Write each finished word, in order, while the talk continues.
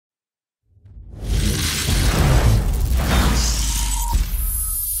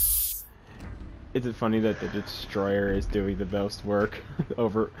Is it funny that the destroyer is doing the most work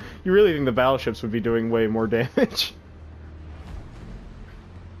over? You really think the battleships would be doing way more damage?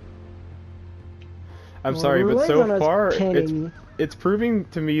 I'm Well, sorry, but relies on so us far canning. it's proving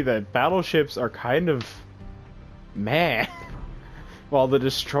to me that battleships are kind of meh, while the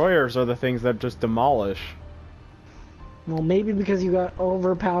destroyers are the things that just demolish. Well, maybe because you got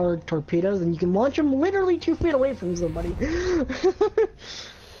overpowered torpedoes and you can launch them literally 2 feet away from somebody.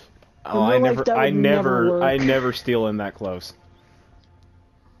 Oh, In real life, that would never work. I never steal in that close.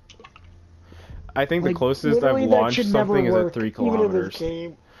 I think the Like, closest I've literally, that launched should never something is at work, 3 even in this kilometers.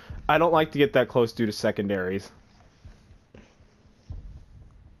 game. I don't like to get that close due to secondaries.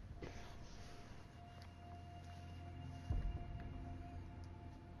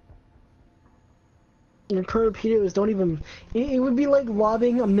 Your torpedoes don't even... It would be like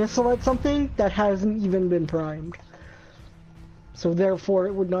lobbing a missile at something that hasn't even been primed. So therefore,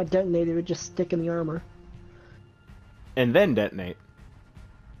 it would not detonate, it would just stick in the armor. And then detonate.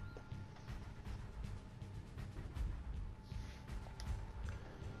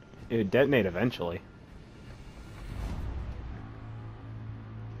 It would detonate eventually.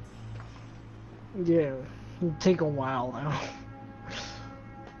 Yeah, it'd take a while though.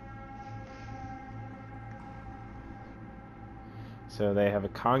 So they have a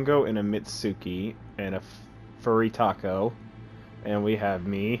Congo and a Mitsuki and a Furry Taco. And we have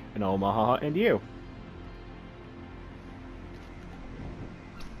me, an Omaha, and you.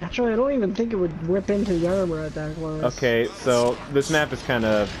 Actually, I don't even think it would rip into the armor at that close. Okay, so this map is kind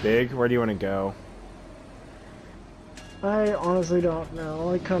of big. Where do you want to go? I honestly don't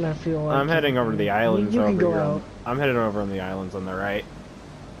know. I kind of feel like... I'm heading over to the islands you over can go here. out. I'm heading over on the islands on the right.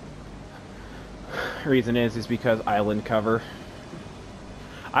 Reason is because island cover.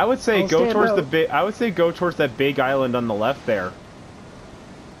 I would say go towards the big. I would say go towards that big island on the left there.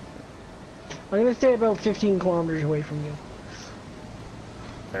 I'm gonna stay about 15 kilometers away from you.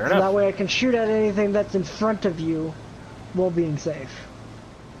 Fair So enough. that way I can shoot at anything that's in front of you while being safe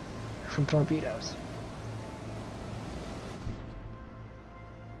from torpedoes.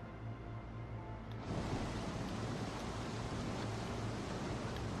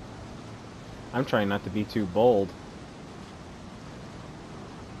 I'm trying not to be too bold.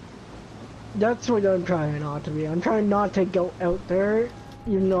 That's what I'm trying not to be. I'm trying not to go out there.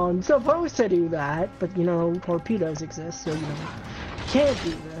 You know, I'm supposed to do that, but you know, torpedoes exist, so you know, can't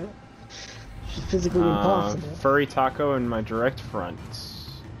do that. It's just physically impossible. Furry Taco in my direct front.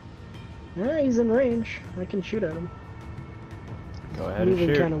 Yeah, he's in range. I can shoot at him. Go ahead and Moving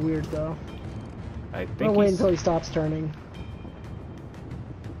shoot. kind of weird though. I think I'll wait until he stops turning.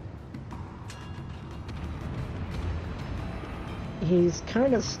 He's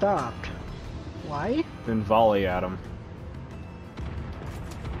kind of stopped. Why? Then volley at him.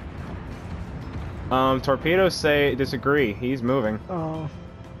 Torpedoes say disagree. He's moving. Oh.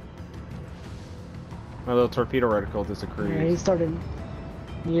 My little torpedo reticle disagrees. Yeah, he started.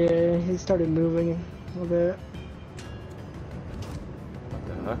 Yeah, he started moving a little bit. What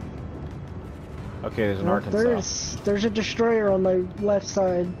the heck? Okay, there's an Oh, Arkansas. there's a destroyer on my left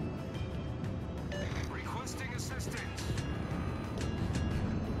side. Requesting assistance.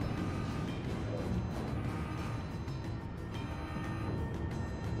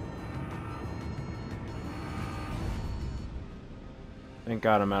 Thank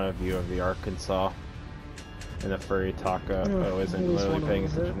God I'm out of view of the Arkansas. And the Furry Taco isn't literally paying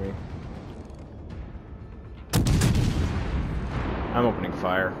attention to me. I'm opening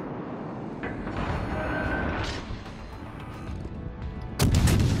fire.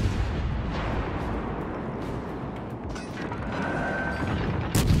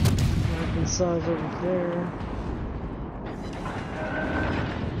 Arkansas is over there.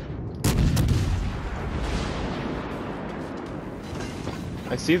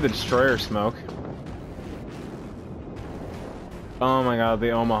 I see the destroyer smoke. Oh my God,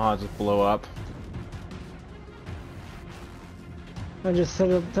 the Omaha just blew up. I just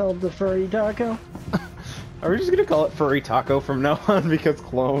told the furry taco. Are we just gonna call it Furry Taco from now on because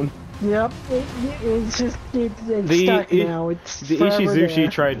clone? Yep, it's just it's stuck now. It's the forever Ishizushi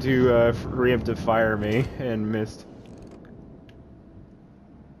there. tried to preemptive fire me and missed.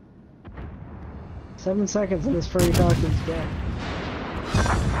 7 seconds and this furry taco's dead.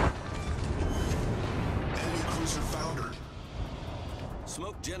 Enemy cruiser foundered.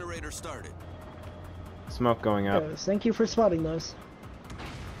 Smoke generator started. Smoke going up. Yes, thank you for spotting those.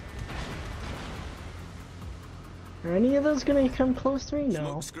 Are any of those gonna come close to me? No.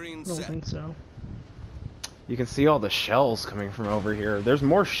 Smoke screen I don't set. think so. You can see all the shells coming from over here. There's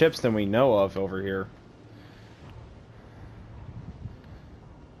more ships than we know of over here.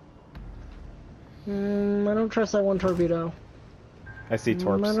 I don't trust that one torpedo. I see I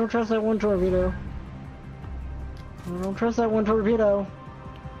torps. don't trust that one torpedo. I don't trust that one torpedo.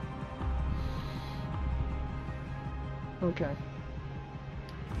 Okay.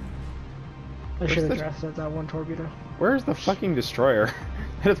 I should have trusted that one torpedo. Where's the fucking destroyer?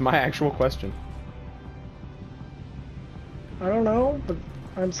 That is my actual question. I don't know, but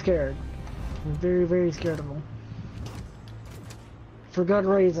I'm scared. I'm very, very scared of them. For good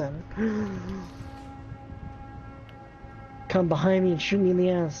reason. Come behind me and shoot me in the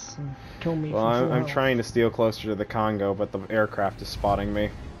ass and kill me. Well, I'm trying to steal closer to the Congo, but the aircraft is spotting me.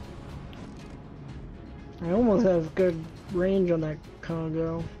 I almost have good range on that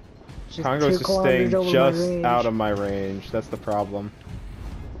Congo. Congo's just staying just out of my range. That's the problem.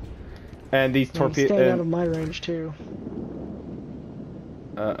 And these torpedoes. Staying out of my range too.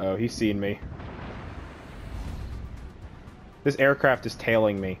 Uh-oh, he's seen me. This aircraft is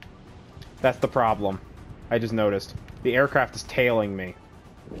tailing me. That's the problem. I just noticed. The aircraft is tailing me.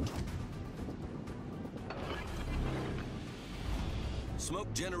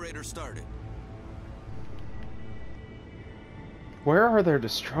 Smoke generator started. Where are their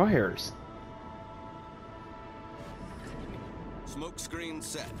destroyers? Smoke screen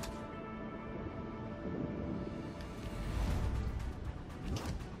set.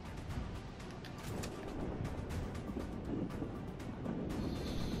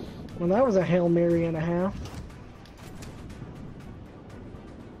 Well, that was a Hail Mary and a half.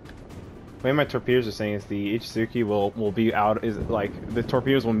 The way my torpedoes are saying is the Ichisuki will be out, is like, the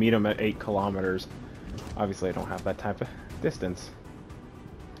torpedoes will meet them at 8 kilometers. Obviously I don't have that type of distance.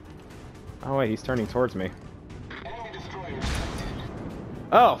 Oh wait, he's turning towards me.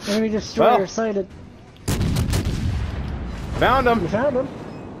 Oh! Enemy destroyer well, sighted. found him! You found him.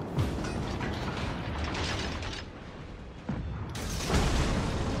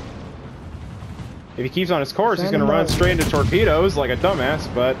 If he keeps on his course, he's gonna run straight into torpedoes like a dumbass,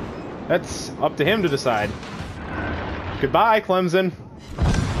 but that's up to him to decide. Goodbye, Clemson.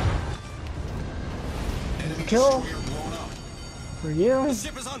 Kill. For you. The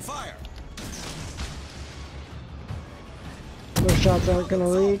ship is on fire. Those shots aren't gonna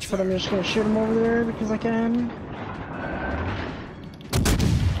reach, but I'm just gonna shoot him over there because I can.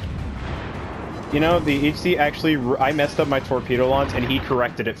 You know, the HC actually, I messed up my torpedo launch and he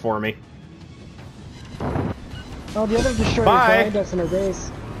corrected it for me. Oh, the other destroyer died. That's in our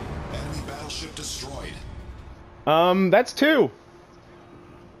base. Enemy battleship destroyed. That's 2.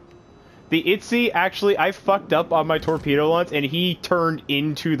 The ITZY actually, I fucked up on my torpedo launch and he turned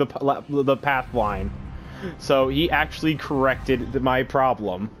into the path line. So he actually corrected my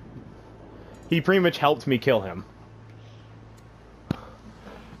problem. He pretty much helped me kill him.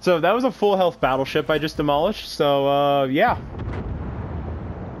 So that was a full health battleship I just demolished, so yeah.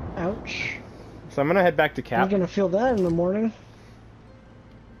 Ouch. So I'm gonna head back to Cap. You're gonna feel that in the morning.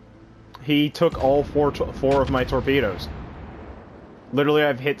 He took all four of my torpedoes. Literally,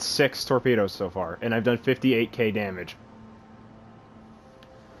 I've hit 6 torpedoes so far, and I've done 58k damage.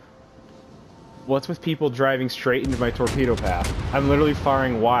 What's with people driving straight into my torpedo path? I'm literally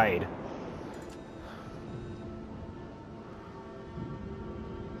firing wide.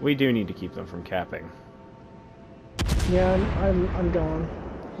 We do need to keep them from capping. Yeah, I'm going.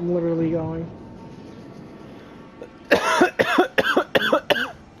 I'm literally going.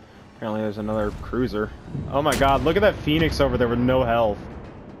 Apparently there's another cruiser. Oh my god, look at that Phoenix over there with no health.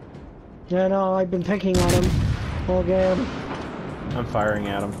 Yeah, no, I've been picking on him all game. I'm firing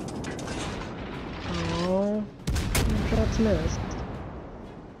at him. Oh, shots missed.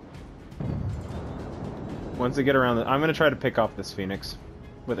 Once I get around I'm gonna try to pick off this Phoenix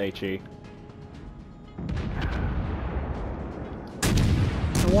with HE.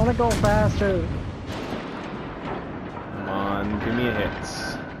 I want to go faster. Come on, give me a hit.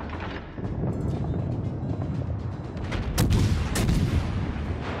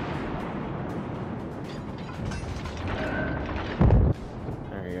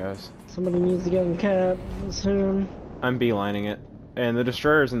 There he goes. Somebody needs to get in cap soon. I'm beelining it. And the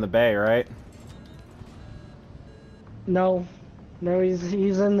destroyer's in the bay, right? No. No, he's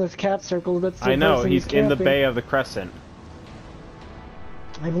in this cap circle. That's the I know, person he's in the camping. bay of the Crescent.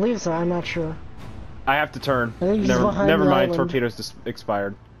 I believe so, I'm not sure. I have to turn. I think he's Never behind mind, the island. torpedoes just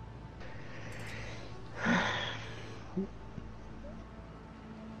expired.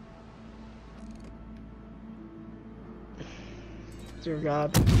 Dear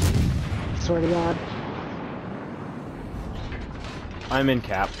God. Swear to God. I'm in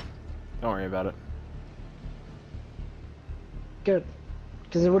cap. Don't worry about it. Good.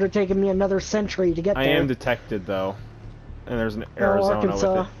 Because it would have taken me another century to get there. I am detected, though. And there's an Arizona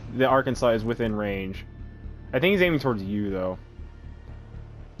Arkansas. with it. The Arkansas is within range. I think he's aiming towards you, though.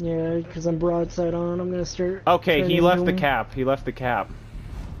 Yeah, because I'm broadside on. I'm gonna start. Okay, he turning left the him. cap. He left the cap.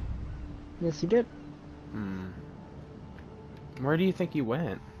 Yes, he did. Hmm. Where do you think he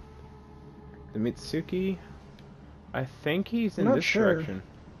went? The Mitsuki? I think he's in Not this sure. direction.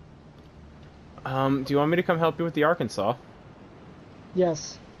 Do you want me to come help you with the Arkansas?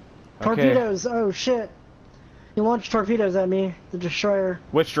 Yes. Okay. Torpedoes! Oh shit! He launched torpedoes at me. The destroyer.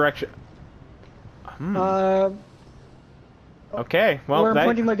 Which direction? Hmm. Okay, well, where I'm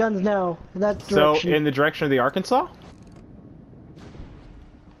pointing my guns now. In that so direction. in the direction of the Arkansas?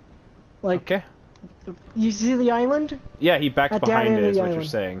 Like, Okay. you see the island? Yeah, he backed At the behind end it, of is the what you're island.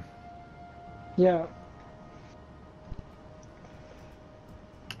 saying. Yeah.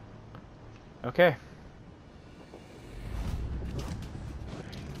 Okay.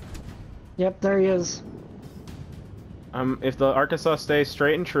 Yep, there he is. If the Arkansas stays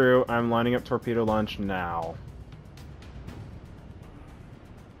straight and true, I'm lining up torpedo launch now.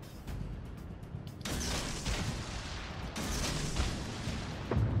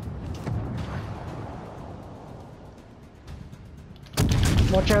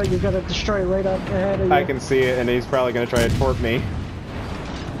 Watch out, you got a destroyer right up ahead of you. I can see it, and he's probably going to try to torp me.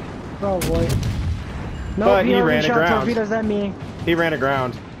 Probably. No, But he already ran shot aground. torpedoes at me. He ran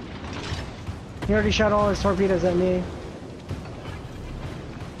aground. He already shot all his torpedoes at me.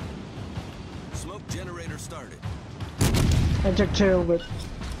 Smoke generator started. I took 2, but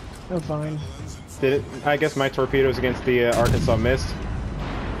I'm fine. Did it? I guess my torpedoes against the Arkansas missed.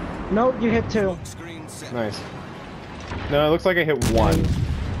 Nope, you hit 2. Smoke screen set. Nice. No, it looks like I hit 1.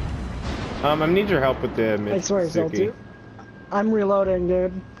 I need your help with the Mitsuki. I swear, Zelty. I'm reloading,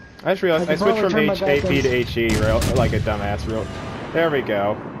 dude. I just realized I I can switched from probably turn my AP back to HE like a dumbass. There we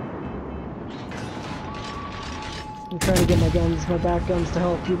go. I'm trying to get my guns, my back guns to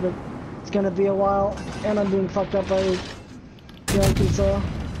help you, but it's gonna be a while, and I'm being fucked up by the Arkansas.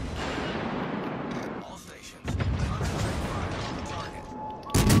 All stations.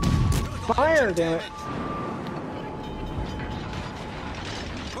 Target. Fire, damn it.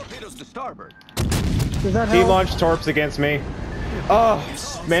 Torpedoes to starboard. Does that He help? launched torps against me. Oh,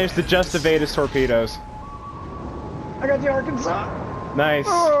 managed to just evade his torpedoes. I got the Arkansas. Nice.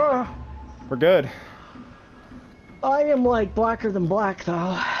 Ugh. We're good. I am like blacker than black,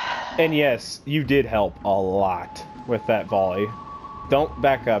 though. And yes, you did help a lot with that volley. Don't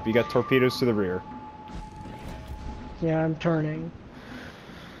back up. You got torpedoes to the rear. Yeah, I'm turning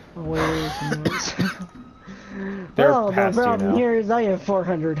away from this. They're Well, the past you problem now. here is I have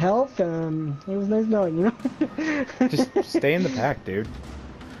 400 health. It was nice knowing you. Just stay in the pack, dude.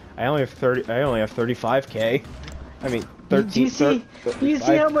 I only have 30. I only have 35k. I mean, 13. Do you see? Do you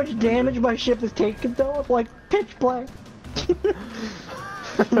see 35. how much damage my ship has taken, though? Like pitch black.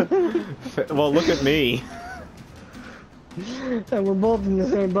 Well, look at me. And we're both in the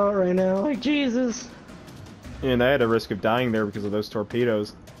same boat right now. Like Jesus. And I had a risk of dying there because of those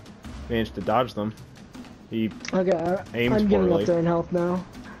torpedoes. Managed to dodge them. He Okay, Aims I'm getting poorly. up there in health now.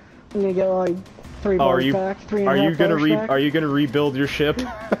 I'm gonna get like 3 Oh, are bars you back. 3 are you gonna back. are you gonna rebuild your ship?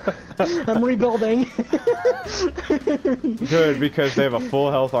 I'm rebuilding. Good, because they have a full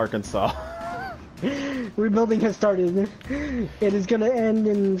health Arkansas. Rebuilding has started. It is gonna end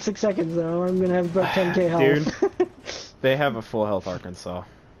in 6 seconds though. I'm gonna have about 10k health. Dude. They have a full health Arkansas.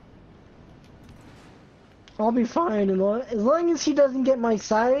 I'll be fine as long as he doesn't get my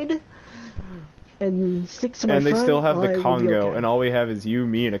side and sticks to my And they front, still have I the will be Congo, okay. and all we have is you,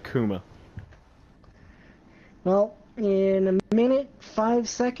 me, and Akuma. Well, in a minute 5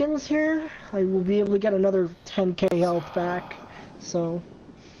 seconds here, I will be able to get another 10k health back. So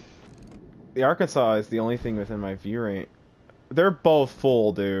The Arkansas is the only thing within my view range. They're both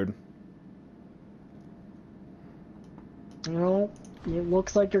full, dude. you know, it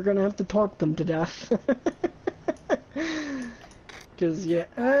looks like you're gonna have to torp them to death. Cause yeah,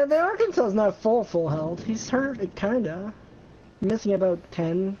 the Arkansas is not full health. He's hurt, kinda. Missing about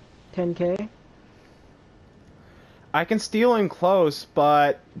 10k. I can steal in close,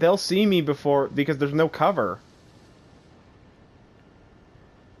 but they'll see me before because there's no cover.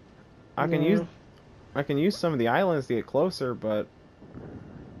 I can use some of the islands to get closer, but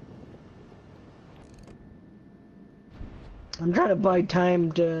I'm trying to buy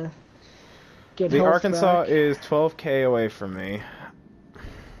time to get the health Arkansas back. is 12k away from me.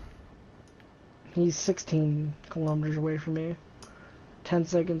 He's 16 kilometers away from me. 10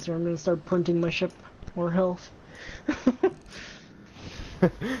 seconds, or I'm gonna start printing my ship more health.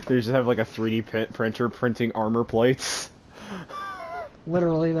 They just have like a 3D printer printing armor plates.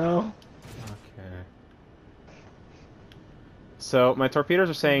 Literally, though. Okay. So my torpedoes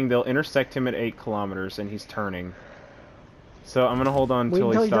are saying they'll intersect him at 8 kilometers, and he's turning. So I'm gonna hold on Wait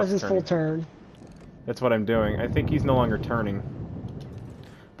until until he he stops does his turning. full turn. That's what I'm doing. I think he's no longer turning.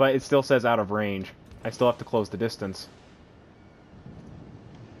 But it still says out of range. I still have to close the distance.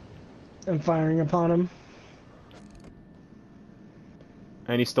 I'm firing upon him.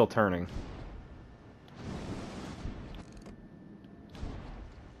 And he's still turning.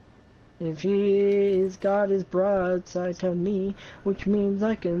 If he's got his broadside to me, which means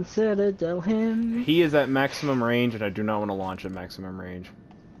I can citadel him. He is at maximum range, and I do not want to launch at maximum range.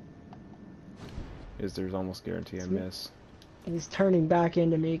 Is there's almost guarantee I miss. He's turning back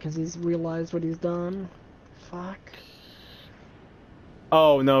into me because he's realized what he's done. Fuck.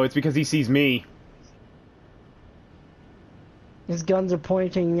 Oh no, it's because he sees me. His guns are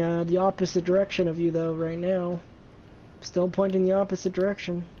pointing the opposite direction of you though right now. Still pointing the opposite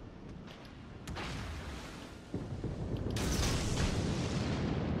direction.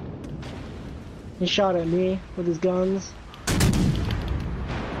 He shot at me with his guns.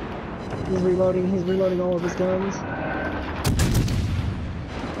 He's reloading all of his guns.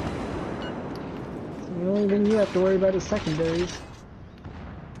 The only thing you have to worry about is secondaries.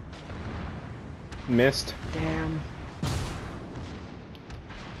 Missed. Damn.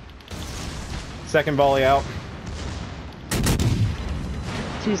 Second volley out.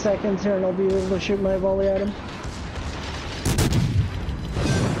 2 seconds here and I'll be able to shoot my volley at him.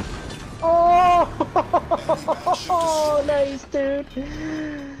 Oh! Nice, dude.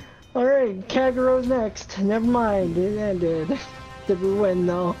 Alright, Kagaro's next. Never mind, it ended. Did we win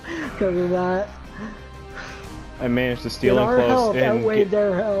though? Because of that. I managed to steal Did in our close health and outweigh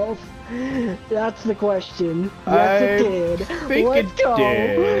their health? That's the question. Yes, it did. I think Let's it go.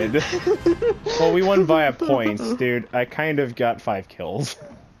 did. Well, we won via points, dude. I kind of got 5 kills.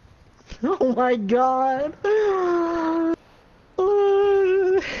 Oh my god.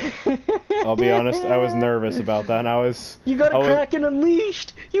 I'll be honest, I was nervous about that. And You got a Kraken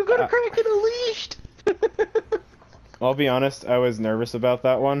unleashed! You got a Kraken unleashed! I'll be honest, I was nervous about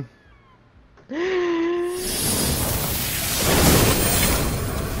that one.